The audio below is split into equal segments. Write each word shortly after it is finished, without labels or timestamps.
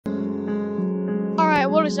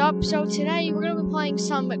Alright, what is up? So today we're gonna be playing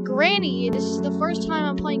some Granny. This is the first time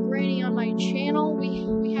I'm playing Granny on my channel.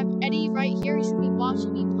 We have Eddie right here. He's gonna be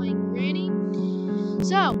watching me playing Granny.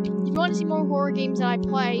 So, if you want to see more horror games that I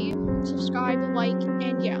play, subscribe, like,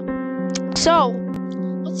 and yeah. So,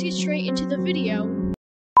 let's get straight into the video.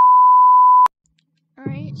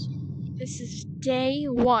 Alright, this is day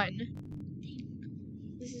one.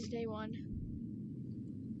 This is day one.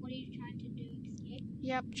 What are you trying to do? Escape?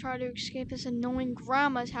 Yep, try to escape this annoying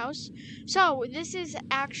grandma's house. So, this is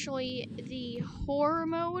actually the horror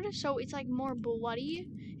mode, so it's like more bloody.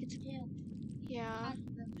 It's yeah.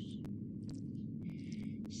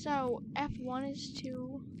 So, F1 is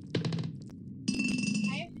to...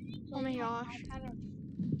 Oh my gosh.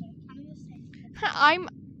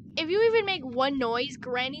 If you even make one noise,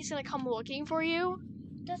 Granny's gonna come looking for you.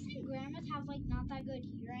 Doesn't grandmas have like not that good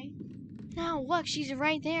hearing? No, look, she's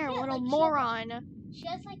right there, Yeah, little like, moron. She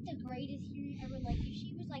has like the greatest hearing ever. Like if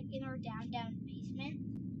she was like in her down basement,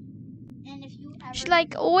 and if you ever She's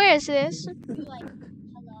like, where is this? you're like,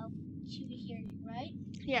 hello, she would hear you, right?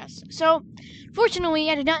 Yes. So, fortunately,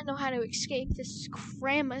 I did not know how to escape this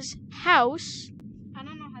grandma's house. I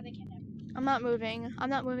don't know how they get it. I'm not moving. I'm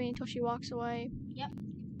not moving until she walks away. Yep.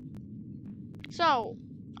 So,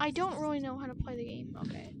 I don't really know how to play the game.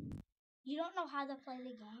 Okay. You don't know how to play the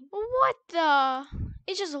game? What the?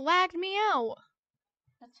 It just lagged me out.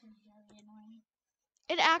 That's very annoying.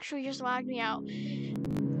 It actually just lagged me out.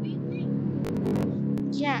 Really?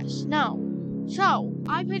 Yes. No. So,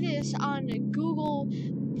 I put this on Google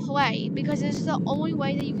Play because this is the only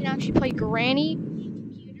way that you can actually play Granny.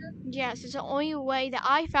 Computer? Yes, it's the only way that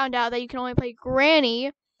I found out that you can only play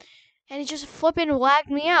Granny. And it just flippin' lagged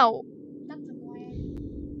me out. That's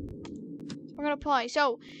annoying. We're gonna play.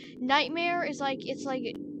 So, Nightmare is like, it's like,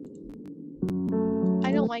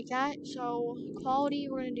 I don't like that. So, quality,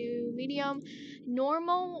 we're gonna do medium,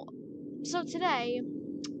 normal. So today,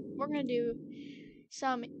 we're gonna do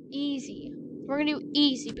some easy. We're gonna do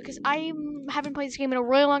easy because I haven't played this game in a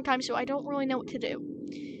really long time, so I don't really know what to do.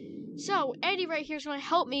 So, Eddie right here is gonna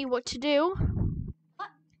help me what to do. What?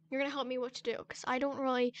 You're gonna help me what to do because I don't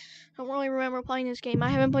really remember playing this game. I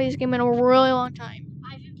haven't played this game in a really long time.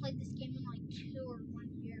 I haven't played this game in like 2 or 1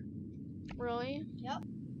 year. Really? Yep.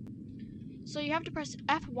 So you have to press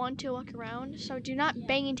F1 to look around. So do not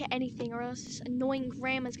bang into anything or else this annoying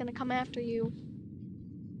grandma's gonna come after you.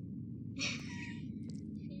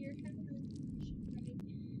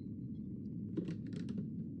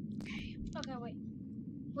 Okay, wait.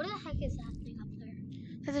 What the heck is that thing up there?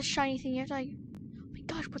 That's a shiny thing. You have to like, oh my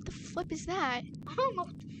gosh, what the flip is that? I don't know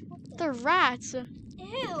what the fuck that They're rats. is.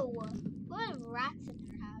 Ew! What have rats in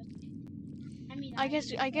their house? I mean, I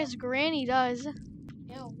guess Granny does. Ew,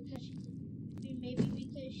 because she's, maybe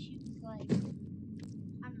because she was like,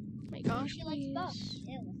 I don't know. Oh my gosh, She likes dogs. please.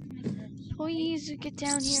 Ew, what kind of gross. Please get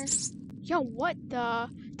down here. Yo, what the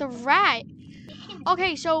rat?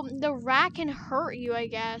 Okay, so the rat can hurt you, I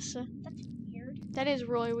guess. That's weird. That is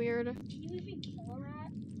really weird. Can you even kill a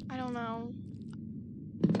rat? I don't know.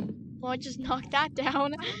 Well, I just knocked that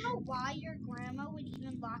down. I don't know why your grandma would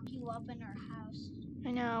even lock you up in her house.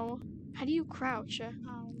 I know. How do you crouch? I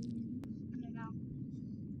don't know.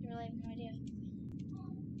 I really have no idea.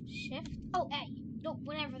 Shift? Oh, A. No,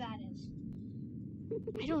 whatever that is.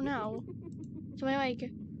 I don't know. Do I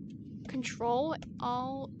like Control,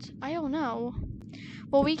 Alt? I don't know.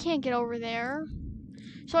 Well, we can't get over there.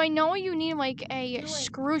 So I know you need like a wait.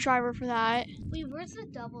 screwdriver for that. Wait, where's the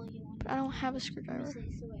W? But I don't have a screwdriver. So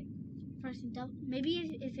wait. Pressing W.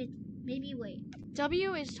 Maybe if it. Maybe wait.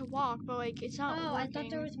 W is to walk, but like it's not Oh, working. I thought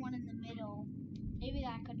there was one in the middle. Maybe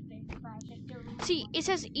that could have been crouch. If there was See, one. it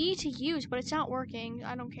says E to use, but it's not working.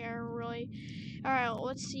 I don't care really. All right,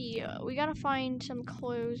 let's see. We gotta find some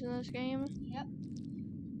clues in this game. Yep.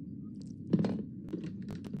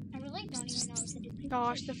 I really don't even know what to do.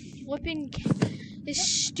 Gosh, the flipping, this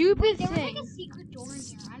stupid There was thing. like a secret door in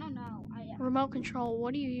here. I don't know. Remote control.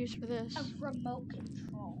 What do you use for this? A remote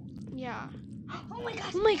control. Yeah. Oh my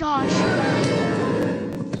gosh. Oh my gosh.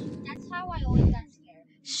 That's how I always got scared.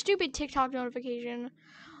 Stupid TikTok notification.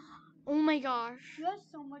 Oh my gosh. You have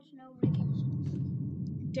so much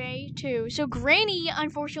notifications. Day 2. So Granny,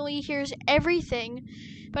 unfortunately, hears everything.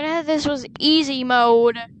 But this was easy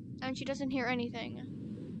mode. And she doesn't hear anything.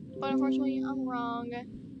 But unfortunately, I'm wrong.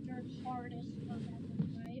 Your hardest mode ever,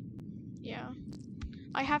 right? Yeah.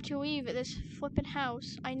 I have to leave this flippin'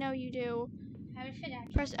 house. I know you do. How if it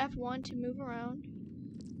actually? Press F1 to move around.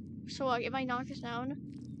 So like, if I knock this down.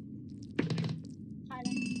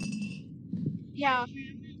 Yeah.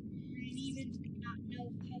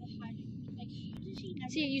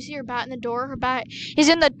 See, you see her bat in the door? Her bat is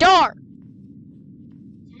in the door!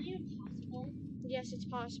 Yes, it's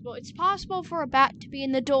possible. It's possible for a bat to be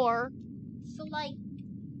in the door. So, like,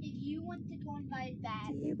 if you want to go and buy a bat,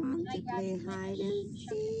 Do you want I to grab play it, like, hide and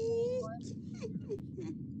chuck it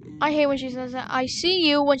in seek? I hate when she says that. I see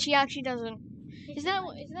you when she actually doesn't. the Isn't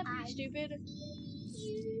that pretty stupid?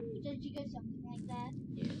 You. Does she go something like that?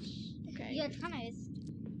 Yes. Okay. Yeah, it kind of is.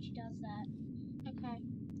 She does that. Okay.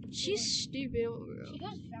 She's stupid. She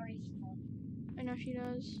goes very slow. I know she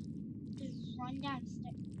does. Just run downstairs.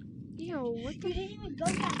 Yo, what You the? didn't even go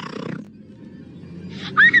downstairs.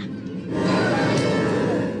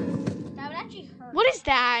 That would actually hurt. What is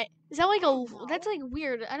that? Is that like a? That's like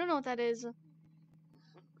weird. I don't know what that is. I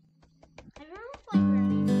remember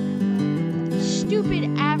playing Granny.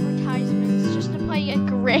 Stupid advertisements just to play a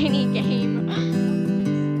granny game.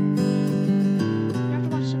 You have to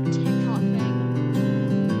watch some TikTok thing.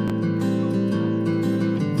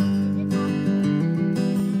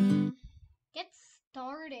 Get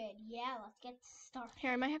started. Yeah, let's get started.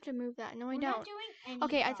 Here, I might have to move that. No, I We're don't. not doing any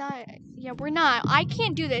Okay, I progress. thought. Yeah, we're not. I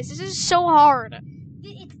can't do this. This is so hard.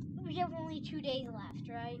 We have only 2 days left,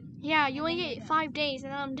 right? Yeah, you And only then you're get done. 5 days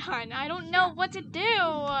and then I'm done. I don't know what to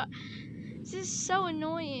do. This is so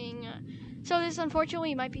annoying. So this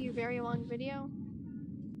unfortunately might be a very long video.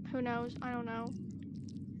 Who knows? I don't know.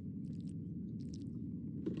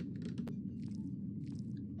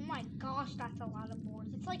 Oh my gosh, that's a lot of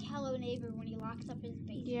boards. It's like Hello Neighbor when he locks up his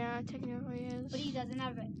base. Yeah, it technically is. But he doesn't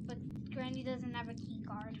have it. But Granny doesn't have a key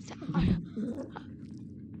card.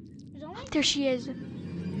 There's only There she is.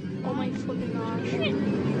 Oh my flipping gosh.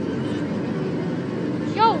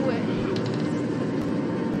 Yo!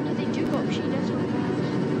 No, they do go. She does go fast.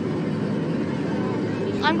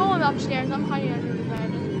 I'm going upstairs. I'm hiding under the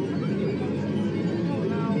bed. Oh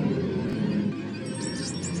no.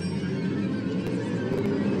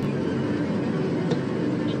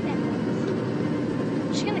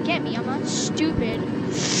 She's gonna get me. I'm not stupid.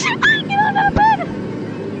 I get on that bed!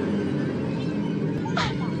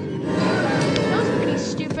 That was pretty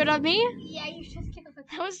stupid of me. Yeah, you just get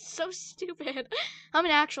That was so stupid. I'm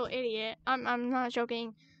an actual idiot. I'm not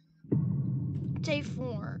joking. Day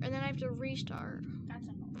 4, and then I have to restart. That's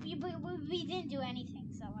we didn't do anything,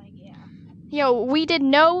 so like yeah. Yo, we did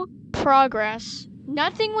no progress.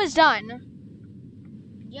 Nothing was done.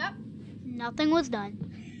 Yep. Nothing was done.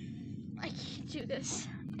 I can't do this.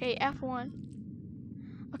 Okay, F1.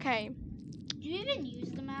 Okay, Do you even use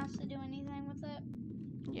the mouse to do anything with it?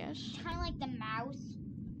 yes. It's kind of like the mouse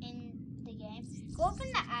in the game. Go up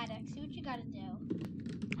in the attic. See what you gotta do.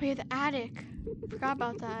 Oh yeah, the attic. Forgot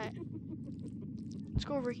about that. Let's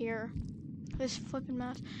go over here. This flipping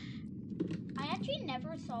mouse. I actually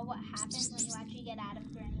never saw what happens when you actually get out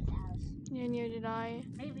of Granny's house. Yeah, neither did I.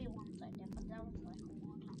 Maybe once I did, but that was like a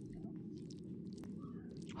long time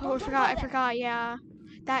ago. Oh, I forgot, yeah.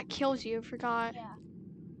 That kills you, forgot. Yeah.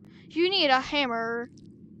 You need a hammer.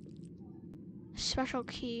 Special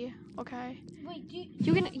key. Okay. Wait,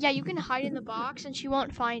 You can hide in the box and she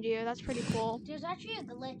won't find you. That's pretty cool. There's actually a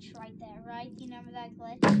glitch right there, right? Do you remember that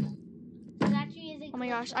glitch? There actually is a glitch. Oh my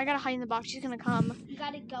gosh, right I gotta hide in the box. She's gonna come. You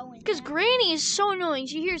gotta go in. Because there. Granny is so annoying.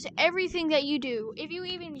 She hears everything that you do. If you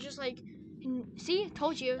even just like, see,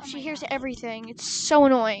 told you, Oh she my hears gosh. everything. It's so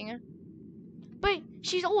annoying. But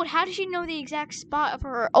she's old. How does she know the exact spot of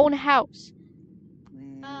her own house?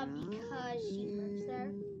 Because she lives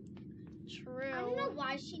there. True. I don't know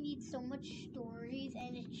why she needs so much stories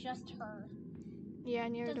and it's just her. Yeah,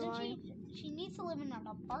 neither do Doesn't I. she needs to live in an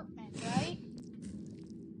apartment, right?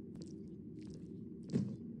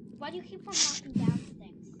 Why do you keep on knocking down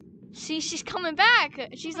things? See, she's coming back.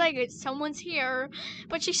 She's like, someone's here.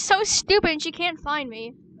 But she's so stupid and she can't find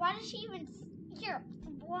me. Why does she even here?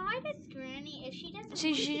 Why does Granny, if she doesn't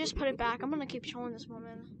See, she just put it back. I'm gonna keep showing this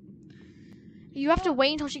woman. You have to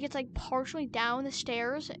wait until she gets like partially down the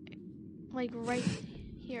stairs. Like right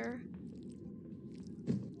here.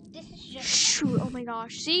 This is just Shoot, oh my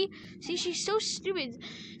gosh. See, she's so stupid.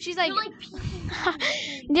 She's like, you're like peeking through the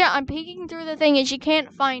thing, yeah, I'm peeking through the thing and she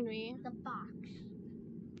can't find me. the box.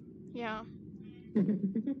 Yeah.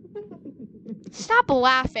 Stop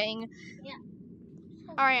laughing. Yeah.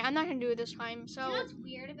 Alright, I'm not gonna do it this time. So, You know what's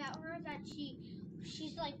weird about her is that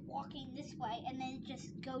she's like walking this way and then it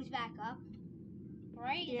just goes back up.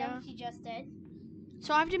 Right? Is that Yeah. what she just did?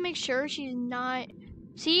 so I have to make sure she's not.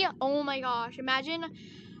 See? Oh my gosh. Imagine.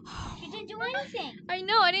 She didn't do anything. I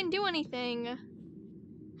know, I didn't do anything.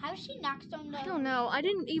 How is she knocked on the I don't know. I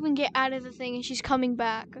didn't even get out of the thing and she's coming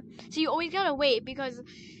back. So you always gotta wait because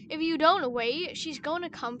if you don't wait, she's gonna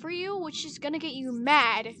come for you, which is gonna get you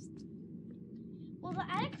mad. Well, the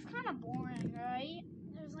attic's kind of boring, right?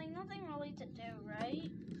 There's like nothing really to do, right?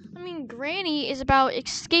 I mean, Granny is about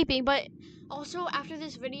escaping, but Also, after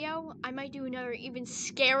this video, I might do another even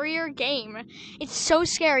scarier game. It's so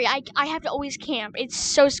scary. I have to always camp. It's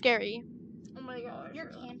so scary. Oh my gosh. You're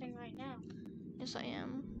camping right now. Yes, I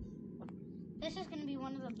am. This is gonna be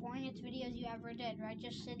one of the boringest videos you ever did, right?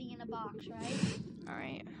 Just sitting in a box, right? All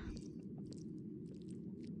right.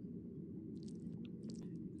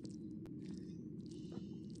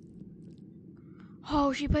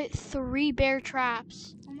 Oh, she put 3 bear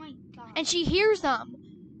traps. Oh my god. And she hears them.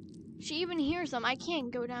 She even hears them. I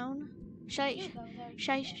can't go down. Should I? You go there.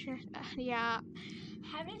 Should I? Yeah.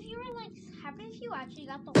 Happen if you actually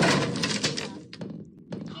got the whole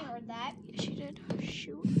She heard that. Yeah, she did.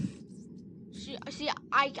 Shoot. See,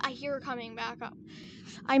 I hear her coming back up.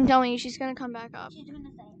 I'm telling you, she's gonna come back up. She's gonna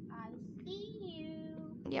say, I see you.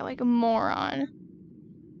 Yeah, like a moron.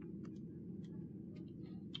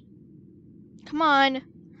 Come on.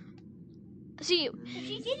 See, If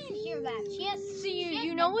she didn't hear that, she has. see, she has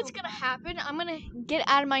you know what's mental gonna happen? I'm gonna get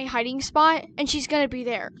out of my hiding spot, and she's gonna be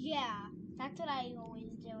there. Yeah, that's what I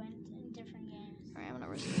always do in different games. All right, I'm gonna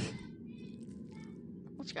risk it.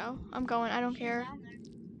 Let's go. I'm going. I don't care. Down there.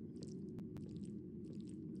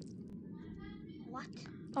 What?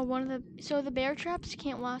 Oh, so the bear traps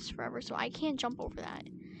can't last forever, so I can't jump over that.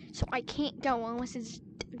 So I can't go unless it's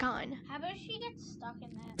gone. How about she gets stuck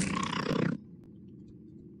in that?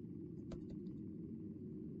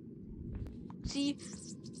 See?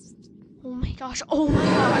 Oh my gosh. Oh my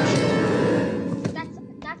gosh. That's the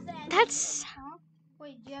end. That's. Huh?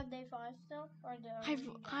 Wait, do you have day 5 still, or do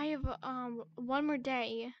I have one more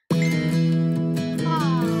day.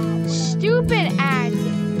 Ah, Stupid ads.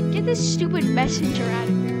 Get this stupid messenger out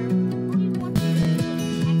of here.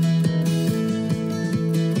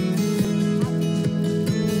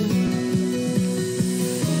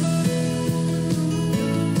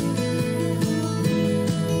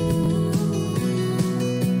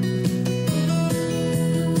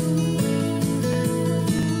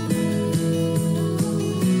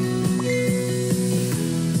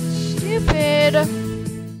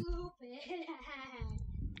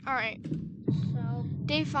 Alright, So,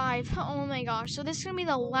 day 5. Oh my gosh. So this is gonna be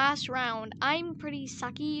the last round. I'm pretty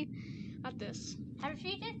sucky at this. how did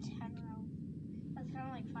she get 10 rounds? That's kind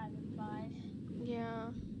of like 5 and 5. Yeah.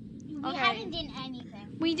 We Okay. haven't done anything.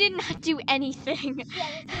 We did not do anything. Yeah,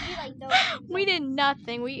 it's gonna be like those. We did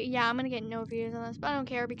nothing. Yeah, I'm gonna get no views on this, but I don't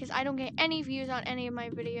care because I don't get any views on any of my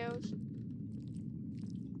videos.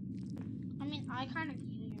 I mean, I kind of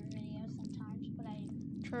view your videos sometimes, but I.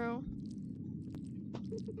 True.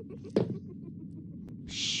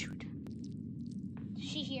 Shoot.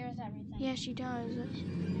 She hears everything. Yeah, she does.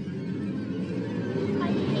 I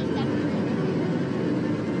hate that.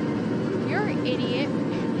 You're an idiot.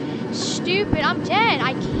 Stupid. I'm dead.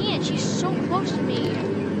 I can't. She's so close to me.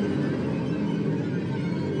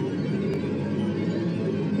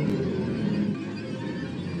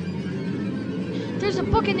 There's a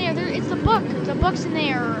book in there. It's the book. The book's in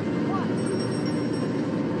there.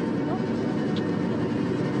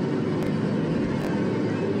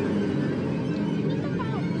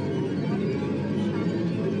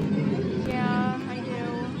 Yeah, I do.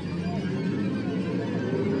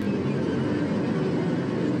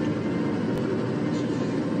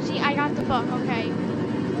 See, I got the book. Okay.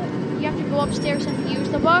 You have to go upstairs and use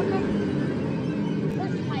the book.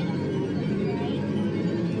 First hide up, right?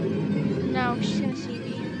 No, she's gonna see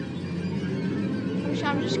me.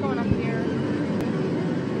 I'm just going up here.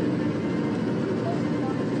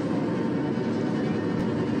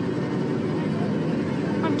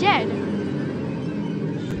 I'm dead.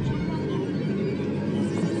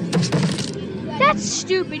 That's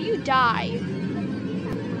stupid. You die.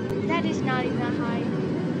 That is not even that high.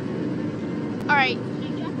 Alright,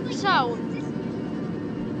 so,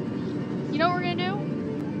 you know what we're gonna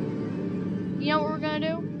do? You know what we're gonna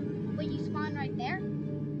do? Wait, you spawn right there?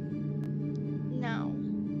 No.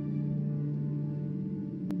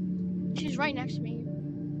 She's right next to me.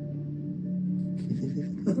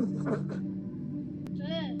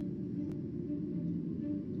 Good.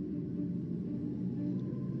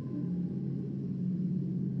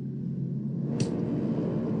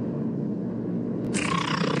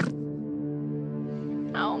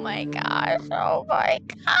 Oh my gosh. Oh my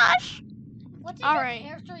gosh. What did All your right.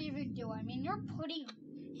 character even do? I mean, you're putting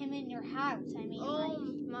him in your house. I mean, Oh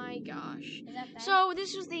like, my gosh. is that bad? So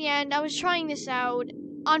this was the end. I was trying this out.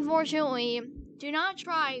 Unfortunately, do not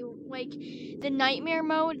try like the nightmare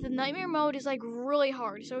mode. The nightmare mode is like really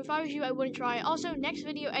hard. So if I was you, I wouldn't try it. Also, next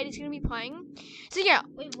video Eddie's gonna be playing. So yeah,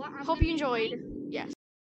 Wait, what? I'm hope gonna you be enjoyed. playing?